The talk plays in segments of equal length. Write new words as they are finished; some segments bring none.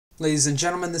Ladies and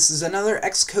gentlemen, this is another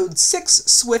Xcode 6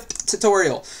 Swift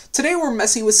tutorial. Today we're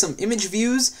messing with some image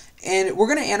views and we're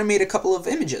going to animate a couple of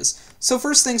images. So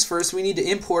first things first, we need to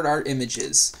import our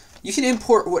images. You can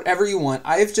import whatever you want.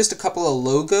 I have just a couple of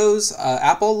logos,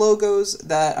 Apple logos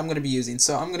that I'm going to be using.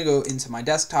 So I'm going to go into my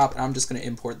desktop and I'm just going to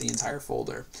import the entire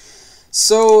folder.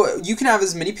 So you can have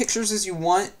as many pictures as you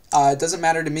want. It doesn't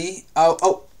matter to me.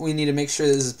 We need to make sure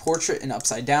this is portrait and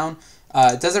upside down.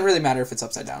 It doesn't really matter if it's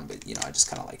upside down, but you know, I just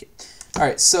kind of like it.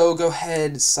 Alright, so go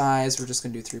ahead, size, we're just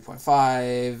going to do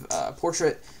 3.5,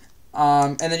 portrait,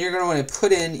 and then you're going to want to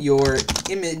put in your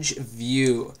image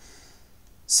view.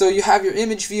 So you have your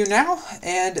image view now,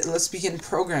 and let's begin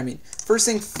programming. First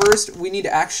thing first, we need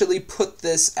to actually put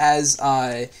this as,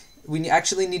 we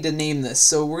actually need to name this.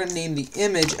 So we're going to name the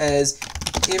image as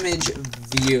image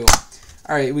view.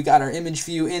 Alright, we got our image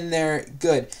view in there,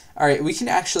 good. Alright, we can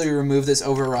actually remove this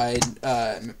override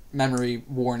memory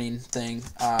warning thing.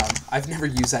 I've never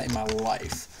used that in my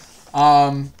life.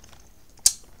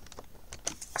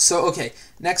 Okay,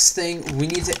 next thing, we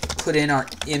need to put in our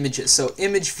images. So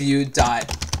image view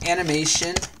dot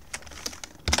animation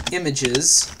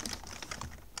images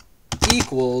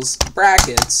equals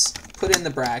brackets. Put in the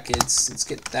brackets. Let's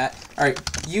get that. Alright,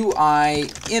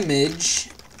 UI image.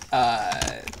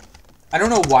 I don't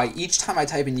know why each time I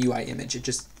type in UI image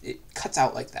it cuts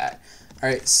out like that.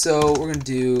 Alright, so we're gonna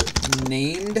do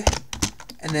named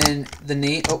and then the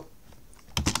name of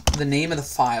the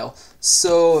file.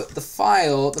 So the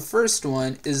file, the first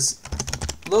one is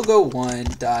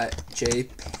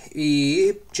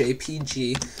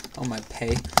logo1.jpg. Oh my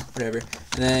pay, whatever.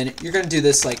 And then you're gonna do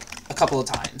this like a couple of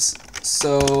times.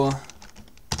 So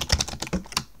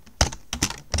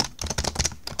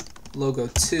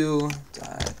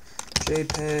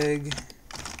logo2.jpg.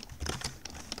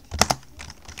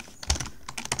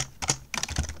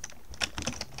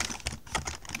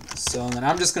 So then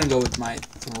I'm just going to go with my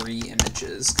 3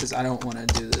 images because I don't want to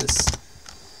do this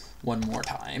one more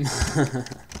time.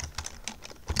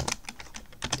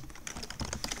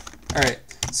 Alright,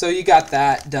 so you got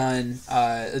that done.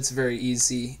 It's very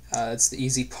easy. It's the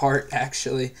easy part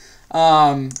actually.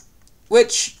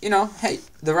 Which, you know, hey,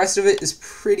 the rest of it is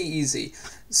pretty easy.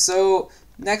 So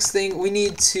next thing, we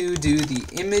need to do the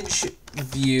image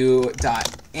view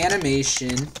dot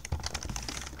animation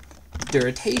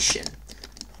duration.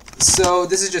 So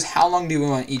this is just how long do we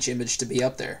want each image to be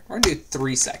up there. We're going to do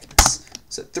 3 seconds.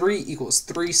 So 3 equals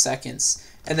 3 seconds.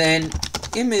 And then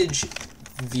image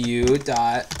view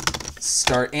dot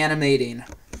start animating.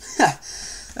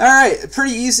 Alright,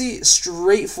 pretty easy,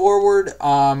 straightforward.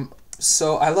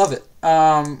 So I love it.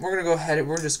 We're going to go ahead,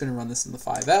 we're just going to run this in the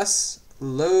 5S,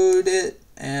 load it,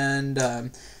 and oh,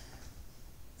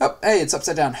 hey, it's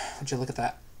upside down. Would you look at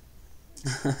that?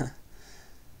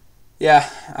 Yeah,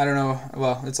 I don't know.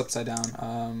 Well, it's upside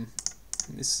down.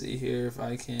 Let me see here if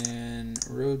I can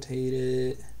rotate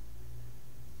it.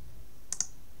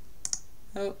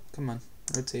 Oh, come on.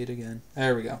 Rotate again.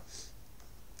 There we go.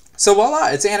 So voila,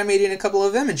 it's animating a couple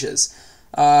of images.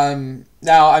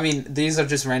 Now, I mean, these are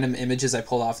just random images I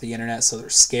pulled off the internet, so they're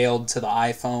scaled to the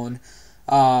iPhone.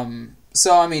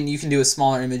 So, I mean, you can do a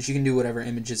smaller image, you can do whatever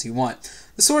images you want.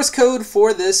 The source code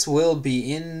for this will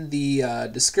be in the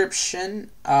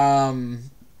description.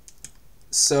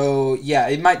 So, yeah,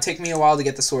 it might take me a while to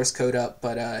get the source code up,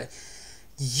 but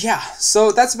yeah,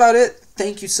 so that's about it.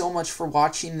 Thank you so much for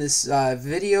watching this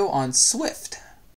video on Swift.